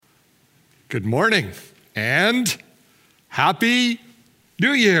Good morning and Happy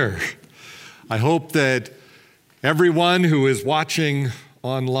New Year. I hope that everyone who is watching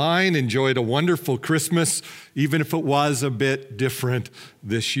online enjoyed a wonderful Christmas, even if it was a bit different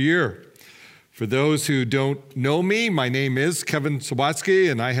this year. For those who don't know me, my name is Kevin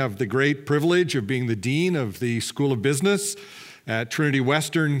Sawatsky, and I have the great privilege of being the Dean of the School of Business at Trinity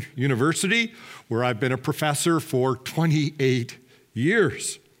Western University, where I've been a professor for 28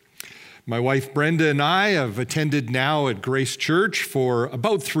 years. My wife Brenda and I have attended now at Grace Church for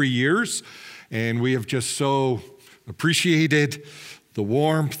about 3 years, and we have just so appreciated the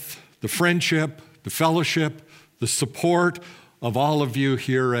warmth, the friendship, the fellowship, the support of all of you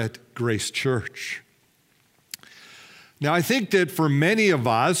here at Grace Church. Now, I think that for many of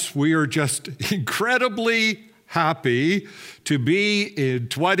us, we are just incredibly happy to be in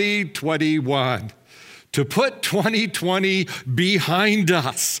 2021. To put 2020 behind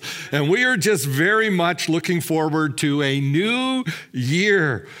us. And we are just very much looking forward to a new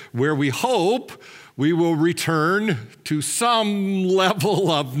year where we hope we will return to some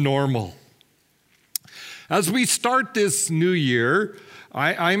level of normal. As we start this new year,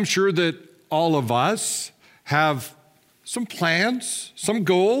 I'm sure that all of us have some plans, some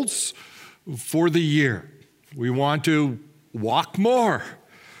goals for the year. We want to walk more.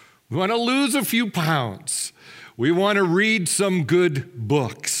 We want to lose a few pounds. We want to read some good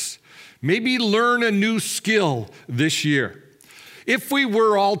books. Maybe learn a new skill this year. If we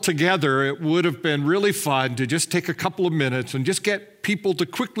were all together, it would have been really fun to just take a couple of minutes and just get people to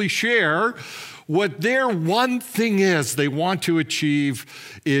quickly share what their one thing is they want to achieve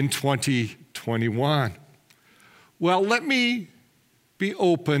in 2021. Well, let me be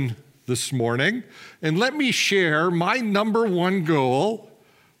open this morning and let me share my number one goal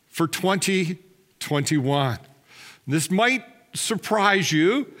for 2021. This might surprise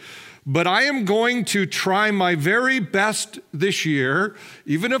you, but I am going to try my very best this year,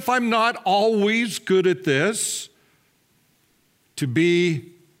 even if I'm not always good at this, to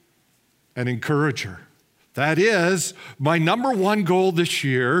be an encourager. That is my number one goal this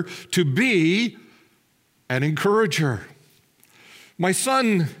year, to be an encourager. My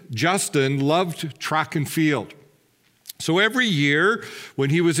son, Justin, loved track and field. So every year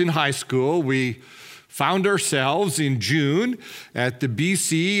when he was in high school, we found ourselves in June at the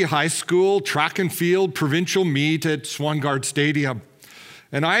BC High School Track and Field Provincial Meet at Swangard Stadium.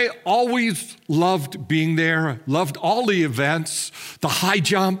 And I always loved being there, loved all the events, the high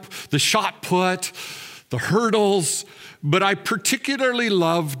jump, the shot put, the hurdles, but I particularly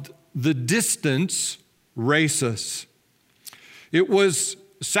loved the distance races. It was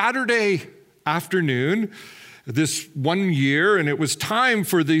Saturday afternoon this one year, and it was time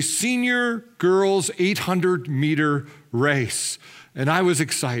for the senior girls 800-meter race, and I was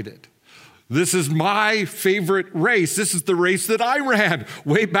excited. This is my favorite race. This is the race that I ran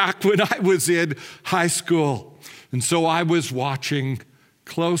way back when I was in high school, and so I was watching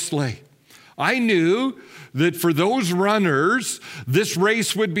closely. I knew that for those runners, this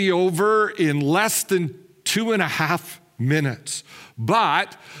race would be over in less than 2.5 minutes.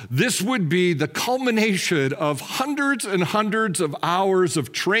 But this would be the culmination of hundreds and hundreds of hours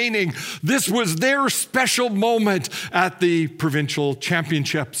of training. This was their special moment at the provincial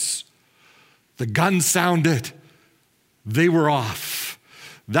championships. The gun sounded. They were off.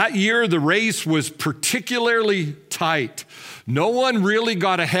 That year, the race was particularly tight. No one really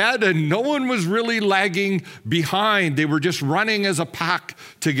got ahead, and no one was really lagging behind. They were just running as a pack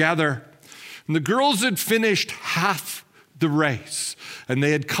together. And the girls had finished half the race, and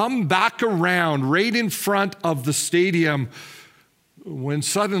they had come back around right in front of the stadium when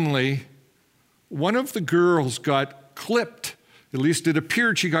suddenly one of the girls got clipped. At least it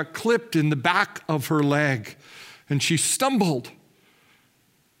appeared she got clipped in the back of her leg, and she stumbled,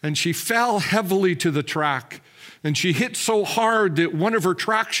 and she fell heavily to the track, and she hit so hard that one of her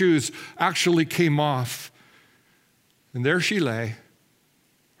track shoes actually came off. And there she lay,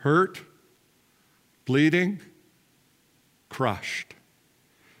 hurt, bleeding, crushed.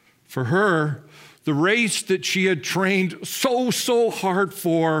 For her, the race that she had trained so hard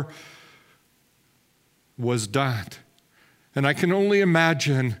for was done. And I can only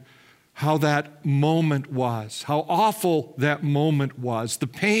imagine how that moment was, how awful that moment was, the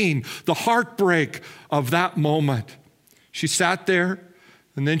pain, the heartbreak of that moment. She sat there,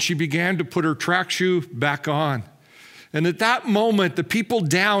 and then she began to put her track shoe back on. And at that moment, the people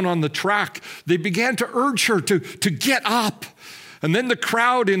down on the track, they began to urge her to get up. And then the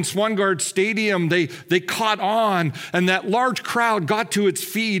crowd in Swangard Stadium, they caught on, and that large crowd got to its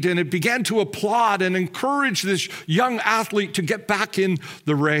feet, and it began to applaud and encourage this young athlete to get back in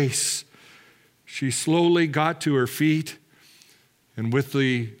the race. She slowly got to her feet, and with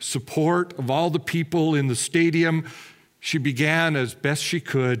the support of all the people in the stadium, she began as best she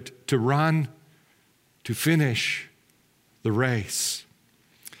could to run, to finish the race.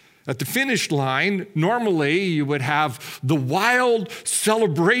 At the finish line, normally you would have the wild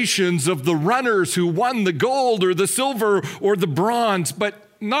celebrations of the runners who won the gold or the silver or the bronze, but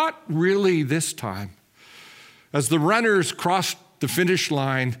not really this time. As the runners crossed the finish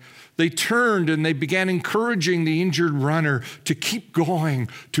line, they turned and they began encouraging the injured runner to keep going,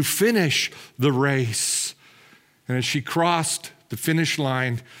 to finish the race. And as she crossed the finish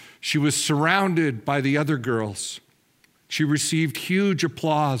line, she was surrounded by the other girls. She received huge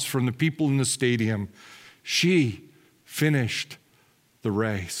applause from the people in the stadium. She finished the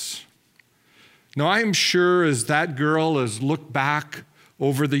race. Now, I am sure as that girl has looked back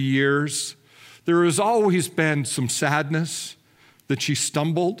over the years, there has always been some sadness that she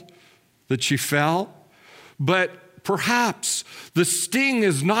stumbled, that she fell, but perhaps the sting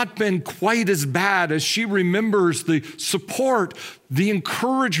has not been quite as bad as she remembers the support, the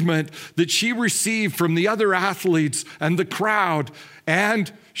encouragement that she received from the other athletes and the crowd,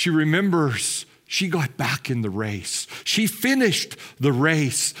 and she remembers she got back in the race. She finished the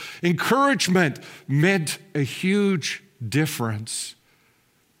race. Encouragement meant a huge difference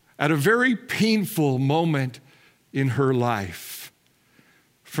at a very painful moment in her life.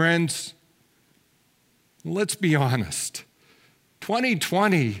 Friends, let's be honest.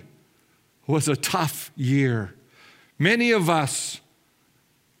 2020 was a tough year. Many of us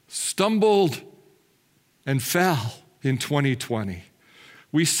stumbled and fell in 2020.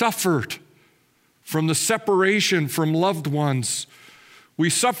 We suffered from the separation from loved ones. We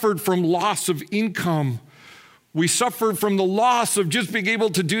suffered from loss of income. We suffered from the loss of just being able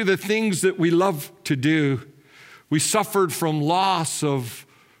to do the things that we love to do. We suffered from loss of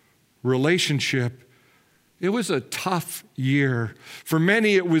relationship. It was a tough year. For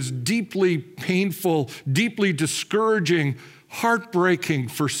many, it was deeply painful, deeply discouraging, heartbreaking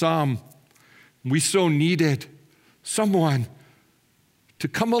for some. We so needed someone to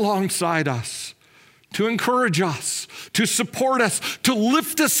come alongside us, to encourage us, to support us, to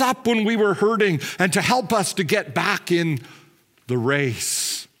lift us up when we were hurting, and to help us to get back in the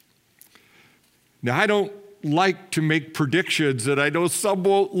race. Now, I don't like to make predictions, and I know some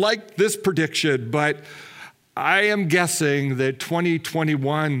won't like this prediction, but I am guessing that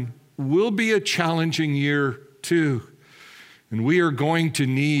 2021 will be a challenging year too, and we are going to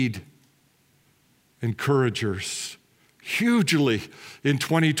need encouragers hugely in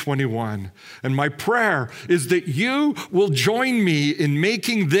 2021. And my prayer is that you will join me in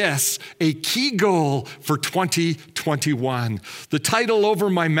making this a key goal for 2021. The title over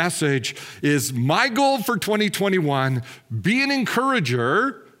my message is My Goal for 2021, Be an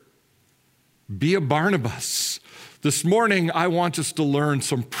Encourager, Be a Barnabas. This morning, I want us to learn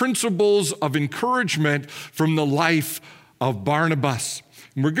some principles of encouragement from the life of Barnabas.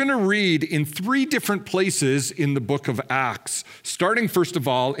 And we're going to read in 3 different places in the book of Acts, starting first of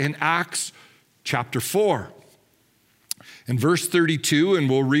all in Acts chapter 4 and verse 32, and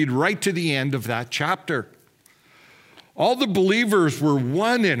we'll read right to the end of that chapter. All the believers were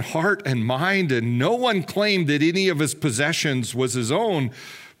one in heart and mind, and no one claimed that any of his possessions was his own,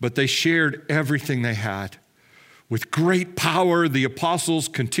 but they shared everything they had. With great power, the apostles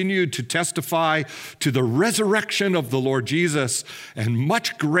continued to testify to the resurrection of the Lord Jesus, and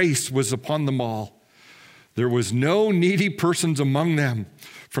much grace was upon them all. There was no needy persons among them.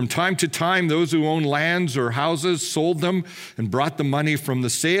 From time to time, those who owned lands or houses sold them and brought the money from the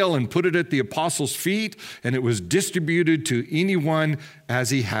sale and put it at the apostles' feet, and it was distributed to anyone as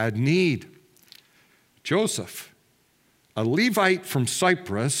he had need. Joseph, a Levite from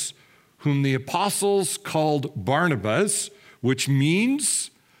Cyprus, whom the apostles called Barnabas, which means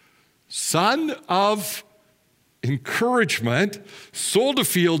son of encouragement, sold a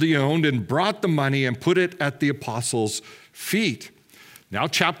field he owned and brought the money and put it at the apostles' feet. Now,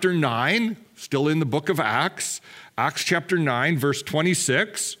 chapter 9, still in the book of Acts, Acts chapter 9, verse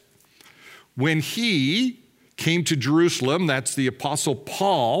 26. When he came to Jerusalem, that's the apostle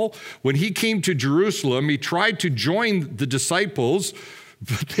Paul, when he came to Jerusalem, he tried to join the disciples,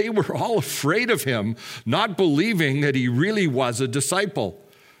 but they were all afraid of him, not believing that he really was a disciple.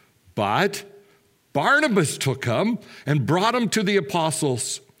 But Barnabas took him and brought him to the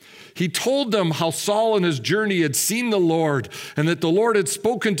apostles. He told them how Saul on his journey had seen the Lord, and that the Lord had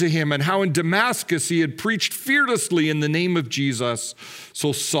spoken to him, and how in Damascus he had preached fearlessly in the name of Jesus.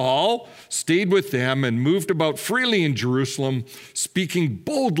 So Saul stayed with them and moved about freely in Jerusalem, speaking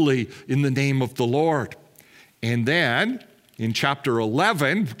boldly in the name of the Lord. And then, in chapter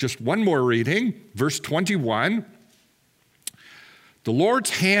 11, just one more reading, verse 21, the Lord's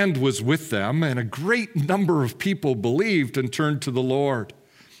hand was with them, and a great number of people believed and turned to the Lord.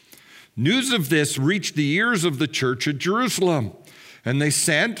 News of this reached the ears of the church at Jerusalem, and they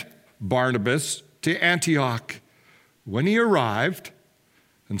sent Barnabas to Antioch. When he arrived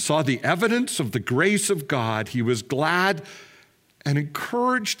and saw the evidence of the grace of God, he was glad and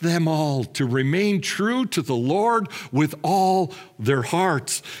encouraged them all to remain true to the Lord with all their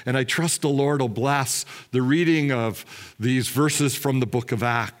hearts. And I trust the Lord will bless the reading of these verses from the book of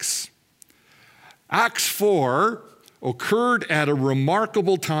Acts. Acts 4 occurred at a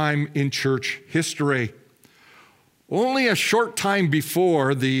remarkable time in church history. Only a short time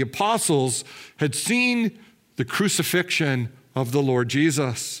before, the apostles had seen the crucifixion of the Lord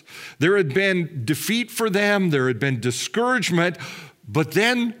Jesus. There had been defeat for them, there had been discouragement, but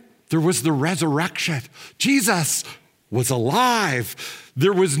then there was the resurrection. Jesus was alive.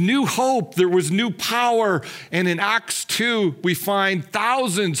 There was new hope, there was new power, and in Acts 2, we find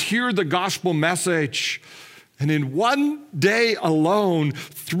thousands hear the gospel message. And in one day alone,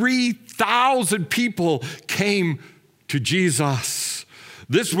 3,000 people came to Jesus.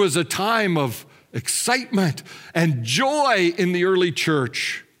 This was a time of excitement and joy in the early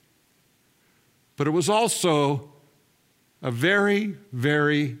church. But it was also a very,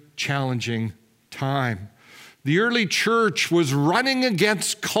 very challenging time. The early church was running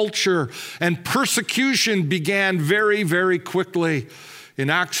against culture, and persecution began very, very quickly. In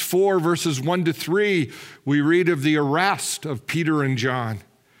Acts 4, verses 1 to 3, we read of the arrest of Peter and John.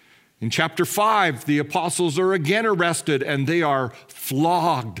 In chapter 5, the apostles are again arrested and they are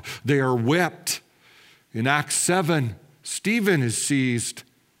flogged, they are whipped. In Acts 7, Stephen is seized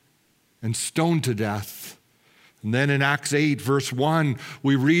and stoned to death. And then in Acts 8, verse 1,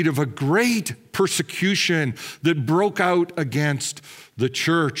 we read of a great persecution that broke out against the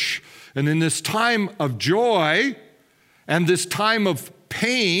church. And in this time of joy and this time of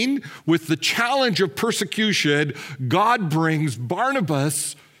pain, with the challenge of persecution, God brings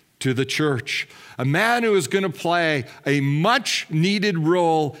Barnabas to the church, a man who is going to play a much needed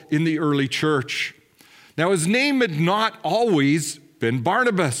role in the early church. Now, his name had not always been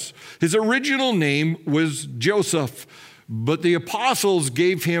Barnabas. His original name was Joseph, but the apostles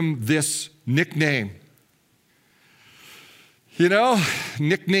gave him this nickname. You know,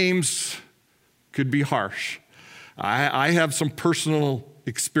 nicknames could be harsh. I have some personal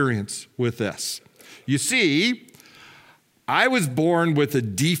experience with this. You see, I was born with a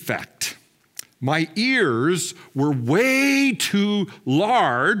defect. My ears were way too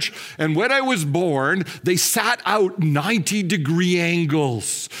large, and when I was born, they sat out 90-degree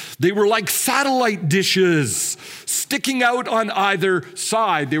angles. They were like satellite dishes sticking out on either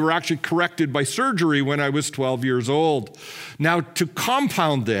side. They were actually corrected by surgery when I was 12 years old. Now, to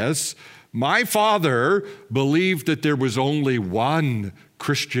compound this, my father believed that there was only one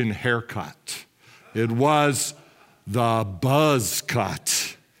Christian haircut. It was the buzz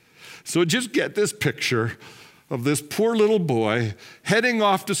cut. So just get this picture of this poor little boy heading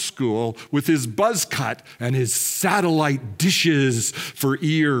off to school with his buzz cut and his satellite dishes for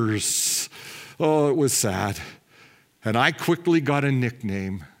ears. Oh, it was sad. And I quickly got a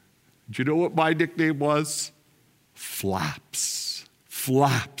nickname. Do you know what my nickname was? Flaps.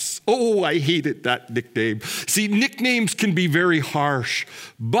 Flaps. Oh, I hated that nickname. See, nicknames can be very harsh,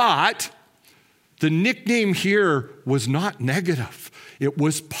 but the nickname here was not negative. It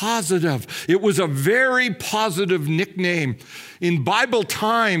was positive. It was a very positive nickname. In Bible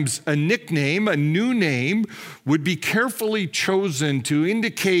times, a nickname, a new name, would be carefully chosen to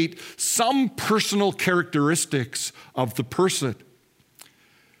indicate some personal characteristics of the person.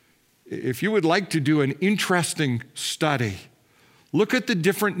 If you would like to do an interesting study, look at the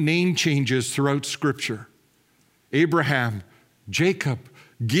different name changes throughout Scripture. Abraham, Jacob,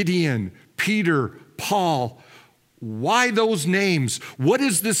 Gideon, Peter, Paul. Why those names? What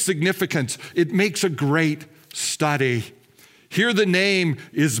is the significance? It makes a great study. Here the name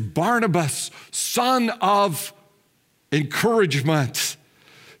is Barnabas, son of encouragement.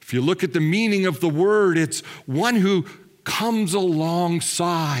 If you look at the meaning of the word, it's one who comes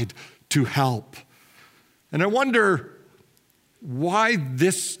alongside to help. And I wonder, why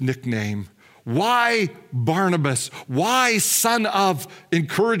this nickname? Why Barnabas? Why son of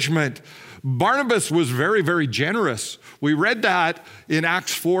encouragement? Barnabas was very, very generous. We read that in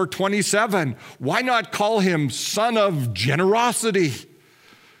Acts 4:27. Why not call him son of generosity?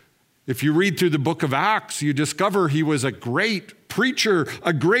 If you read through the book of Acts, you discover he was a great preacher,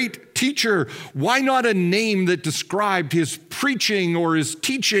 a great teacher. Why not a name that described his preaching or his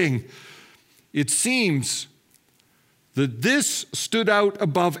teaching? It seems that this stood out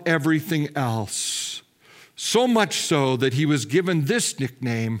above everything else, so much so that he was given this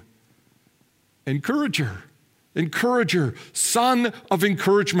nickname, Encourager. Encourager, son of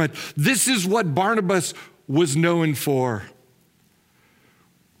encouragement. This is what Barnabas was known for.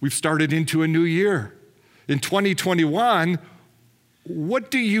 We've started into a new year. In 2021, what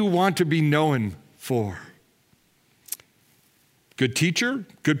do you want to be known for? Good teacher?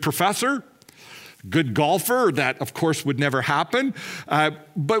 Good professor? Good golfer? That, of course, would never happen.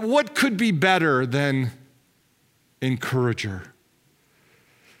 But what could be better than encourager?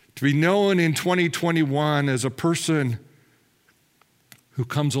 To be known in 2021 as a person who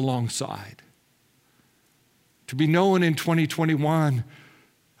comes alongside. To be known in 2021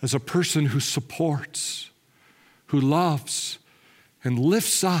 as a person who supports, who loves, and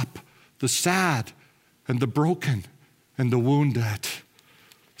lifts up the sad and the broken and the wounded.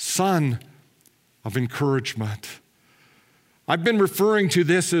 Son of encouragement. I've been referring to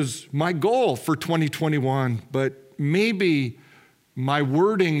this as my goal for 2021, but maybe my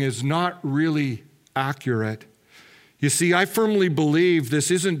wording is not really accurate. You see, I firmly believe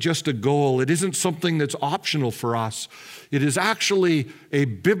this isn't just a goal. It isn't something that's optional for us. It is actually a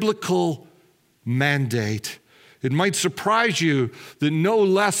biblical mandate. It might surprise you that no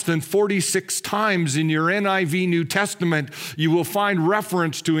less than 46 times in your NIV New Testament, you will find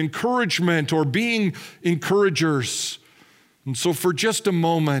reference to encouragement or being encouragers. And so for just a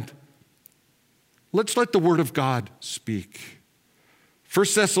moment, let's let the Word of God speak.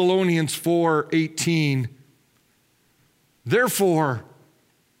 1 Thessalonians 4:18, therefore,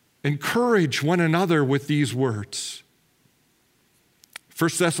 encourage one another with these words.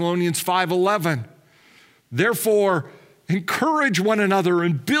 1 Thessalonians 5:11, therefore, encourage one another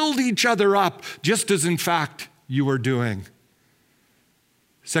and build each other up, just as in fact you are doing.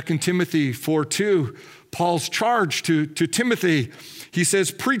 2 Timothy 4:2, Paul's charge to Timothy, he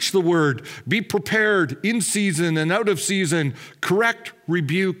says, preach the word, be prepared in season and out of season, correct,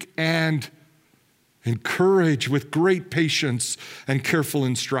 rebuke, and encourage with great patience and careful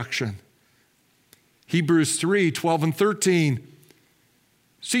instruction. Hebrews 3:12 and 13,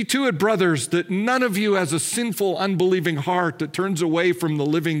 see to it, brothers, that none of you has a sinful, unbelieving heart that turns away from the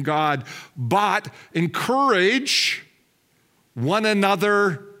living God, but encourage one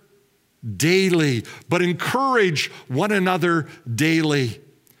another daily. But encourage one another daily.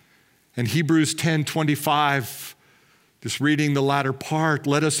 And Hebrews 10:25, just reading the latter part,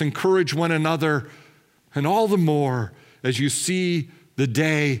 let us encourage one another, and all the more as you see the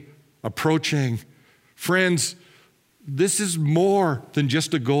day approaching. Friends, this is more than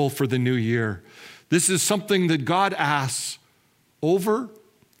just a goal for the new year. This is something that God asks over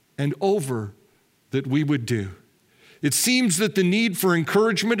and over that we would do. It seems that the need for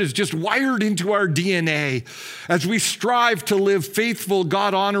encouragement is just wired into our DNA as we strive to live faithful,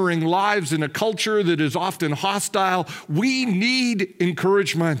 God-honoring lives in a culture that is often hostile. We need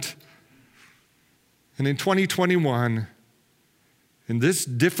encouragement. And in 2021, in this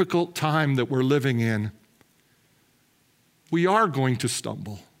difficult time that we're living in, we are going to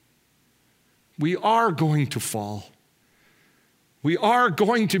stumble. We are going to fall. We are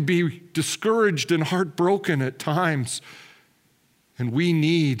going to be discouraged and heartbroken at times. And we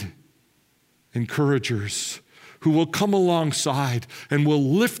need encouragers who will come alongside and will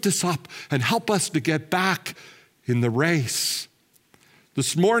lift us up and help us to get back in the race.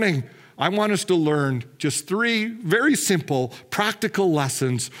 This morning, I want us to learn just 3 very simple, practical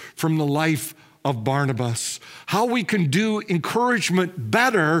lessons from the life of Barnabas, how we can do encouragement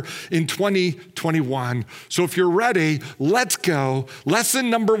better in 2021. So if you're ready, let's go. Lesson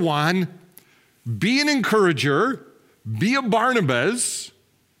number 1, be an encourager, be a Barnabas,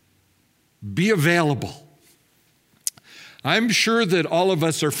 be available. I'm sure that all of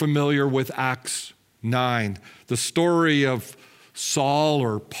us are familiar with Acts 9, the story of Saul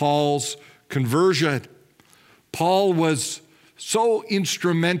or Paul's conversion. Paul was so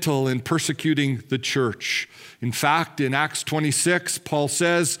instrumental in persecuting the church. In fact, in Acts 26, Paul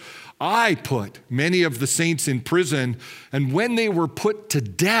says, I put many of the saints in prison, and when they were put to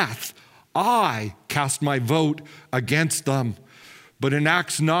death, I cast my vote against them. But in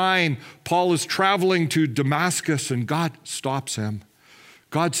Acts 9, Paul is traveling to Damascus, and God stops him.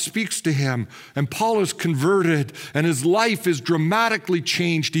 God speaks to him, and Paul is converted, and his life is dramatically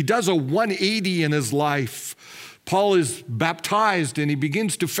changed. He does a 180 in his life. Paul is baptized and he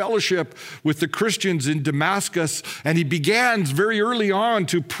begins to fellowship with the Christians in Damascus, and he begins very early on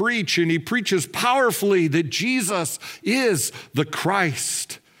to preach, and he preaches powerfully that Jesus is the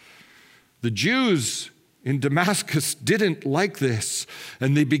Christ. The Jews in Damascus didn't like this,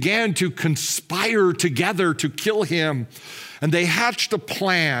 and they began to conspire together to kill him. And they hatched a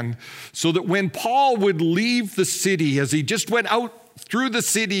plan so that when Paul would leave the city, as he just went out through the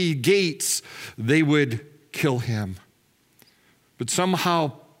city gates, they would kill him. But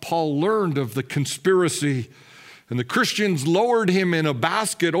somehow Paul learned of the conspiracy, and the Christians lowered him in a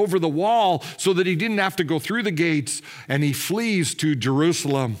basket over the wall so that he didn't have to go through the gates, and he flees to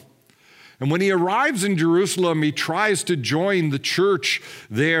Jerusalem. And when he arrives in Jerusalem, he tries to join the church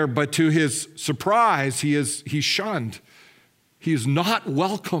there, but to his surprise, he's shunned. He is not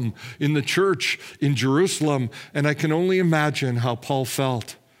welcome in the church in Jerusalem, and I can only imagine how Paul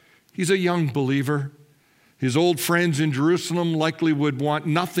felt. He's a young believer. His old friends in Jerusalem likely would want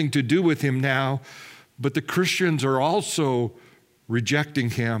nothing to do with him now, but the Christians are also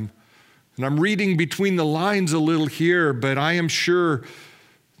rejecting him. And I'm reading between the lines a little here, but I am sure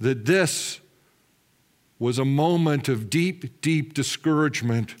that this was a moment of deep, deep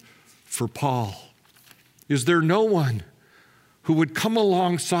discouragement for Paul. Is there no one who would come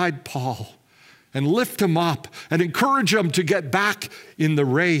alongside Paul and lift him up and encourage him to get back in the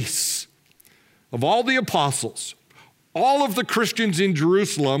race? Of all the apostles, all of the Christians in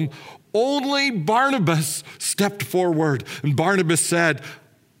Jerusalem, only Barnabas stepped forward. And Barnabas said,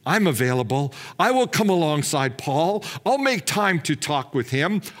 I'm available. I will come alongside Paul. I'll make time to talk with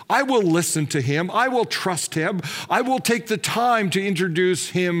him. I will listen to him. I will trust him. I will take the time to introduce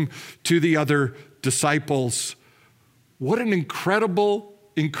him to the other disciples. What an incredible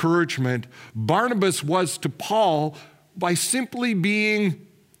encouragement Barnabas was to Paul by simply being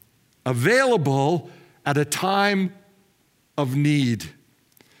available at a time of need.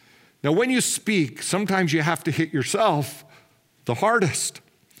 Now, when you speak, sometimes you have to hit yourself the hardest.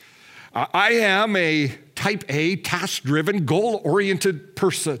 I am a type A, task-driven, goal-oriented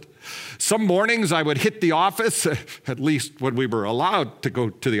person. Some mornings I would hit the office, at least when we were allowed to go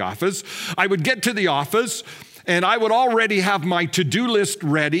to the office. I would get to the office, and I would already have my to-do list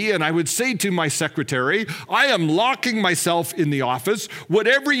ready, and I would say to my secretary, I am locking myself in the office.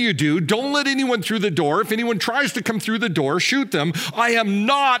 Whatever you do, don't let anyone through the door. If anyone tries to come through the door, shoot them. I am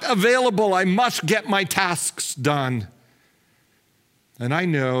not available. I must get my tasks done. And I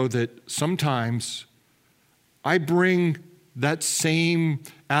know that sometimes I bring that same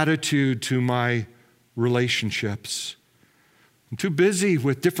attitude to my relationships. I'm too busy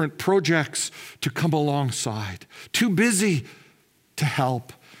with different projects to come alongside, too busy to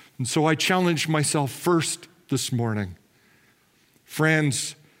help. And so I challenged myself first this morning.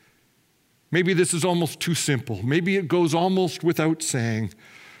 Friends, maybe this is almost too simple. Maybe it goes almost without saying.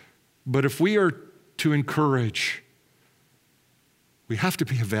 But if we are to encourage, we have to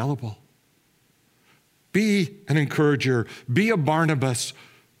be available. Be an encourager. Be a Barnabas.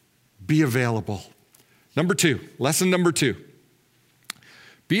 Be available. Lesson number 2.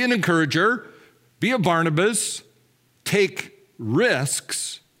 Be an encourager. Be a Barnabas. Take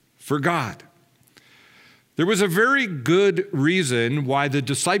risks for God. There was a very good reason why the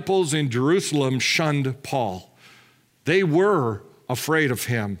disciples in Jerusalem shunned Paul. They were afraid of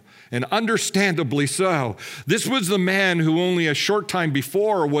him. And understandably so. This was the man who only a short time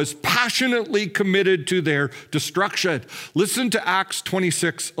before was passionately committed to their destruction. Listen to Acts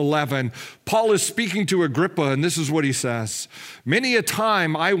 26:11. Paul is speaking to Agrippa, and this is what he says. Many a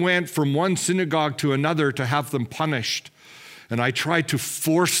time I went from one synagogue to another to have them punished, and I tried to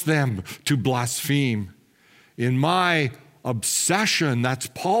force them to blaspheme. In my obsession, that's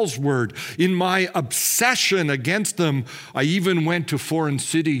Paul's word. In my obsession against them, I even went to foreign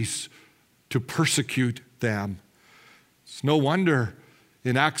cities to persecute them. It's no wonder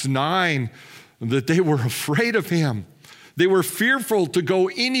in Acts 9 that they were afraid of him. They were fearful to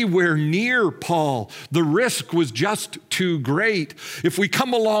go anywhere near Paul. The risk was just too great. If we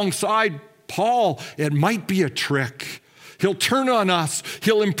come alongside Paul, it might be a trick. He'll turn on us.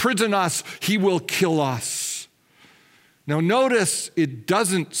 He'll imprison us. He will kill us. Now notice it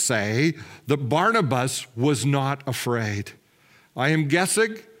doesn't say that Barnabas was not afraid. I am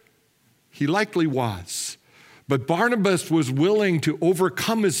guessing he likely was. But Barnabas was willing to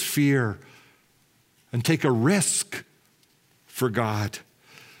overcome his fear and take a risk for God.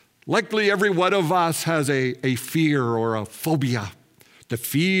 Likely every one of us has a fear or a phobia. The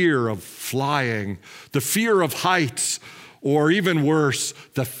fear of flying, the fear of heights, or even worse,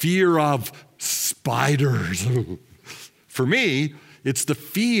 the fear of spiders. For me, it's the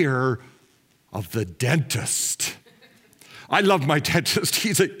fear of the dentist. I love my dentist.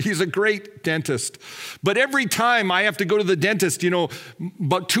 He's a great dentist. But every time I have to go to the dentist,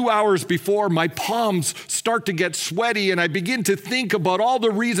 about 2 hours before, my palms start to get sweaty and I begin to think about all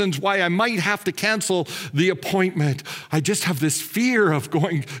the reasons why I might have to cancel the appointment. I just have this fear of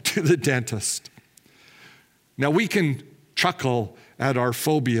going to the dentist. Now, we can chuckle at our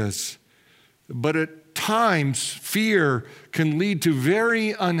phobias, but at times, fear can lead to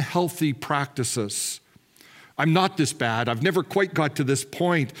very unhealthy practices. I'm not this bad. I've never quite got to this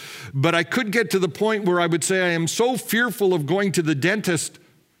point, but I could get to the point where I would say I am so fearful of going to the dentist,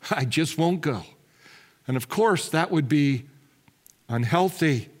 I just won't go. And of course, that would be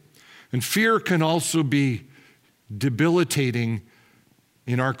unhealthy. And fear can also be debilitating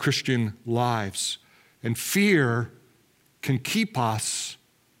in our Christian lives. And fear can keep us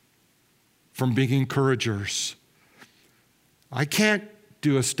from being encouragers. I can't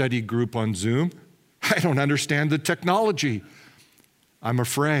do a study group on Zoom. I don't understand the technology. I'm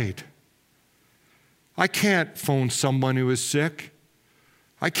afraid. I can't phone someone who is sick.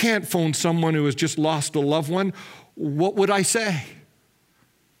 I can't phone someone who has just lost a loved one. What would I say?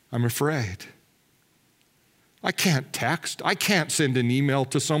 I'm afraid. I can't text. I can't send an email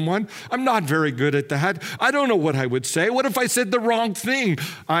to someone. I'm not very good at that. I don't know what I would say. What if I said the wrong thing?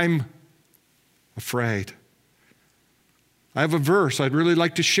 I'm afraid. I have a verse I'd really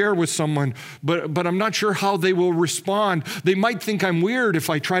like to share with someone, but I'm not sure how they will respond. They might think I'm weird if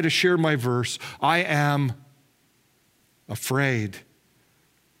I try to share my verse. I am afraid.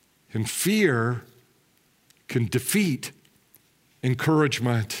 And fear can defeat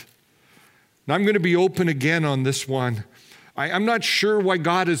encouragement. Now, I'm going to be open again on this one. I'm not sure why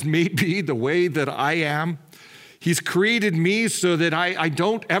God has made me the way that I am. He's created me so that I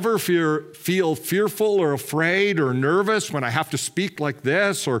don't ever feel fearful or afraid or nervous when I have to speak like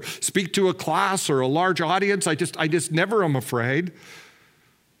this or speak to a class or a large audience. I just never am afraid.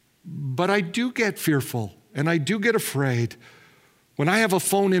 But I do get fearful and I do get afraid when I have a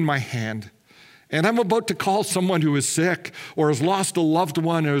phone in my hand and I'm about to call someone who is sick or has lost a loved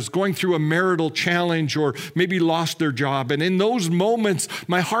one or is going through a marital challenge or maybe lost their job. And in those moments,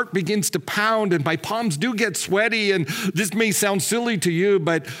 my heart begins to pound and my palms do get sweaty. And this may sound silly to you,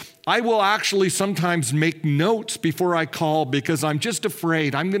 but I will actually sometimes make notes before I call because I'm just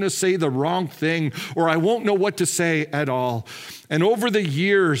afraid I'm going to say the wrong thing or I won't know what to say at all. And over the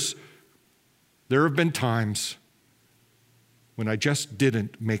years, there have been times when I just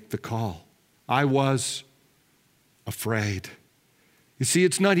didn't make the call. I was afraid. You see,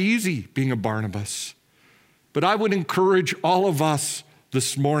 it's not easy being a Barnabas, but I would encourage all of us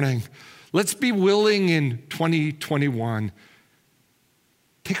this morning, let's be willing in 2021,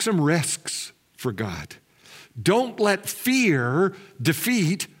 take some risks for God. Don't let fear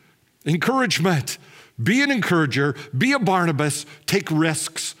defeat encouragement. Be an encourager, be a Barnabas, take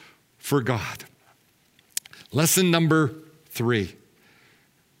risks for God. Lesson number 3,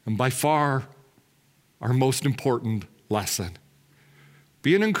 and by far our most important lesson.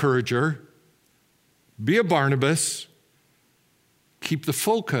 Be an encourager, be a Barnabas, keep the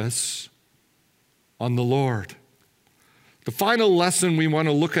focus on the Lord. The final lesson we want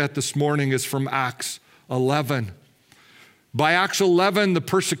to look at this morning is from Acts 11. By Acts 11, the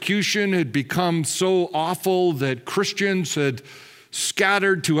persecution had become so awful that Christians had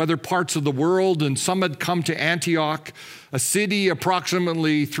scattered to other parts of the world, and some had come to Antioch, a city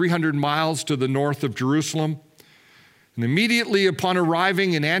approximately 300 miles to the north of Jerusalem. And immediately upon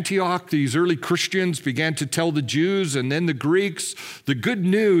arriving in Antioch, these early Christians began to tell the Jews and then the Greeks the good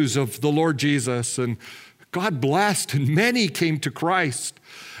news of the Lord Jesus. And God blessed, and many came to Christ.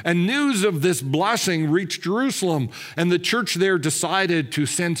 And news of this blessing reached Jerusalem, and the church there decided to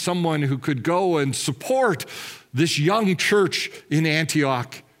send someone who could go and support this young church in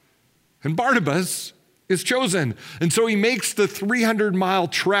Antioch. And Barnabas is chosen. And so he makes the 300-mile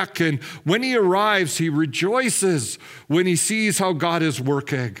trek, and when he arrives, he rejoices when he sees how God is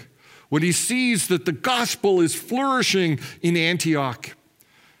working, when he sees that the gospel is flourishing in Antioch.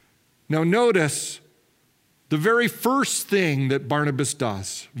 Now notice the very first thing that Barnabas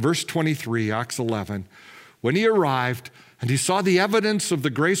does, verse 23, Acts 11, when he arrived and he saw the evidence of the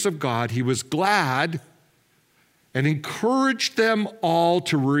grace of God, he was glad and encouraged them all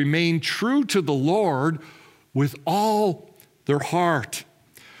to remain true to the Lord with all their heart.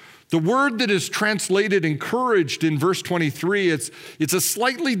 The word that is translated encouraged in verse 23, it's a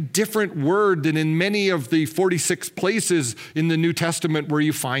slightly different word than in many of the 46 places in the New Testament where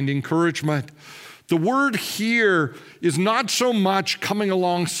you find encouragement. The word here is not so much coming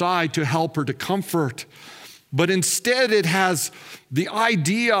alongside to help or to comfort, but instead it has the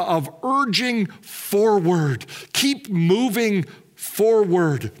idea of urging forward. Keep moving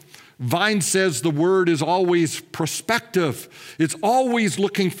forward. Vine says the word is always prospective. It's always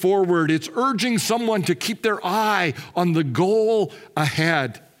looking forward. It's urging someone to keep their eye on the goal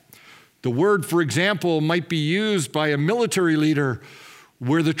ahead. The word, for example, might be used by a military leader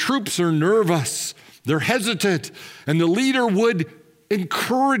where the troops are nervous, they're hesitant, and the leader would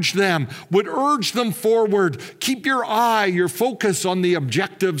encourage them, would urge them forward. Keep your eye, your focus on the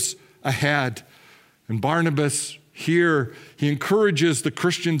objectives ahead. And Barnabas here, he encourages the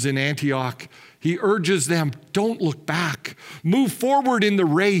Christians in Antioch. He urges them, don't look back. Move forward in the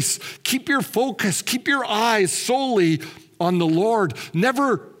race. Keep your focus, keep your eyes solely on the Lord.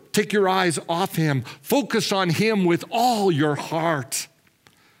 Never take your eyes off him. Focus on him with all your heart.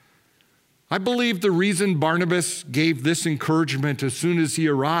 I believe the reason Barnabas gave this encouragement as soon as he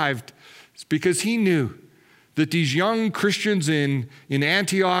arrived is because he knew that these young Christians in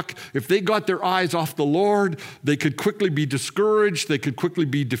Antioch, if they got their eyes off the Lord, they could quickly be discouraged, they could quickly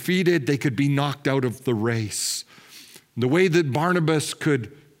be defeated, they could be knocked out of the race. The way that Barnabas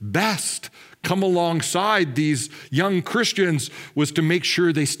could best come alongside these young Christians was to make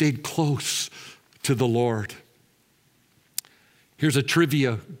sure they stayed close to the Lord. Here's a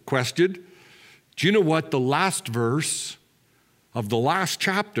trivia question. Do you know what the last verse of the last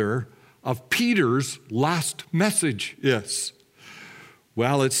chapter of Peter's last message is?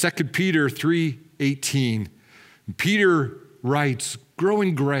 Well, it's 2 Peter 3:18. Peter writes, grow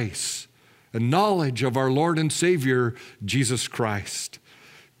in grace and knowledge of our Lord and Savior, Jesus Christ.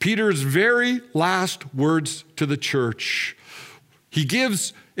 Peter's very last words to the church. He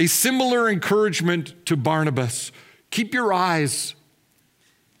gives a similar encouragement to Barnabas. Keep your eyes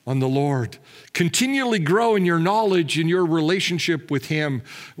on the Lord. Continually grow in your knowledge and your relationship with him.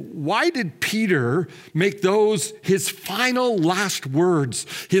 Why did Peter make those his final last words,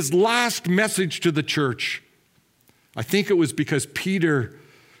 his last message to the church? I think it was because Peter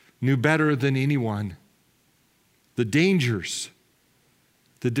knew better than anyone the dangers,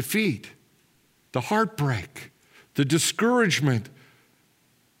 the defeat, the heartbreak, the discouragement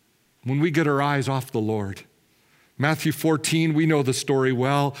when we get our eyes off the Lord. Matthew 14, we know the story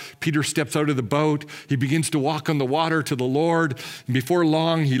well. Peter steps out of the boat. He begins to walk on the water to the Lord. And before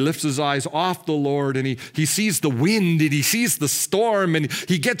long, he lifts his eyes off the Lord and he sees the wind and he sees the storm and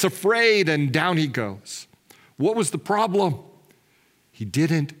he gets afraid and down he goes. What was the problem? He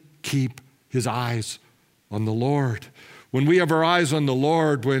didn't keep his eyes on the Lord. When we have our eyes on the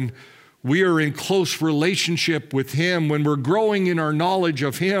Lord, when we are in close relationship with him, when we're growing in our knowledge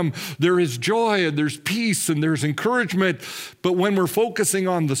of him, there is joy and there's peace and there's encouragement. But when we're focusing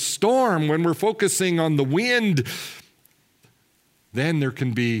on the storm, when we're focusing on the wind, then there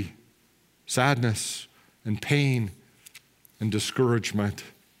can be sadness and pain and discouragement.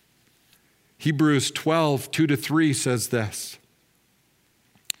 Hebrews 12, 2-3 says this.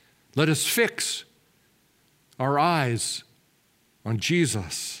 Let us fix our eyes on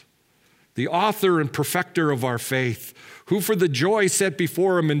Jesus, the author and perfecter of our faith, who for the joy set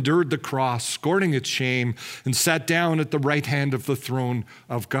before him endured the cross, scorning its shame, and sat down at the right hand of the throne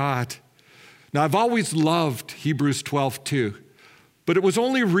of God. Now, I've always loved Hebrews 12:2, but it was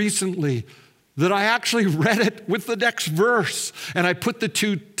only recently that I actually read it with the next verse, and I put the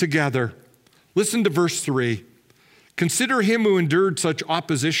two together. Listen to verse 3. Consider him who endured such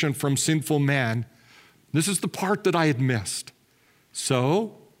opposition from sinful man. This is the part that I had missed.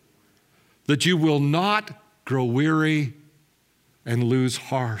 So that you will not grow weary and lose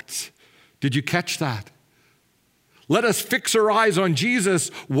heart. Did you catch that? Let us fix our eyes on Jesus.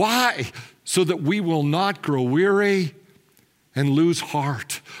 Why? So that we will not grow weary and lose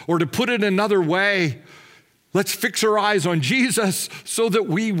heart. Or to put it another way, let's fix our eyes on Jesus so that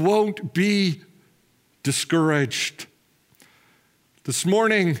we won't be discouraged. This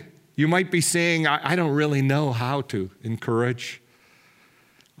morning, you might be saying, I don't really know how to encourage.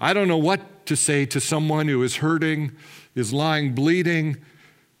 I don't know what to say to someone who is hurting, is lying bleeding,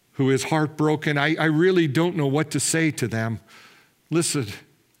 who is heartbroken. I really don't know what to say to them. Listen,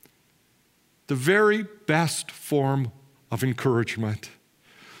 the very best form of encouragement,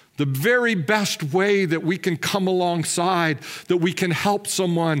 the very best way that we can come alongside, that we can help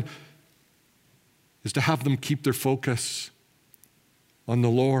someone, is to have them keep their focus on the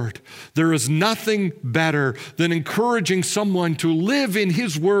Lord. There is nothing better than encouraging someone to live in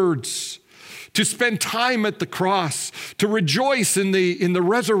his words, to spend time at the cross, to rejoice in the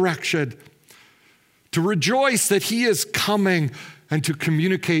resurrection, to rejoice that he is coming, and to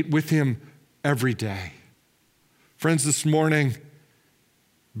communicate with him every day. Friends, this morning,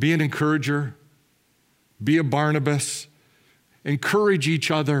 be an encourager, be a Barnabas, encourage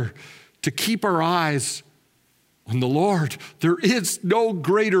each other to keep our eyes on the Lord. There is no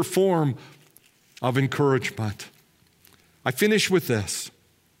greater form of encouragement. I finish with this.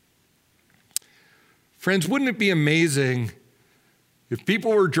 Friends, wouldn't it be amazing if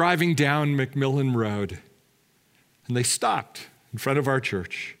people were driving down McMillan Road and they stopped in front of our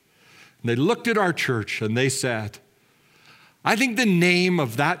church and they looked at our church and they said, I think the name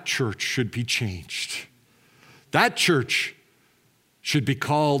of that church should be changed. That church should be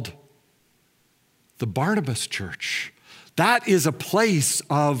called the Barnabas Church. That is a place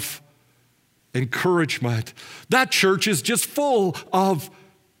of encouragement. That church is just full of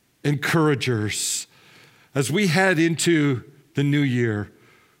encouragers. As we head into the new year,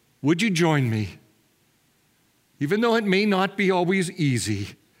 would you join me, even though it may not be always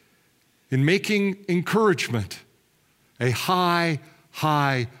easy, in making encouragement a high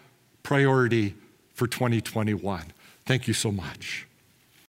priority for 2021? Thank you so much.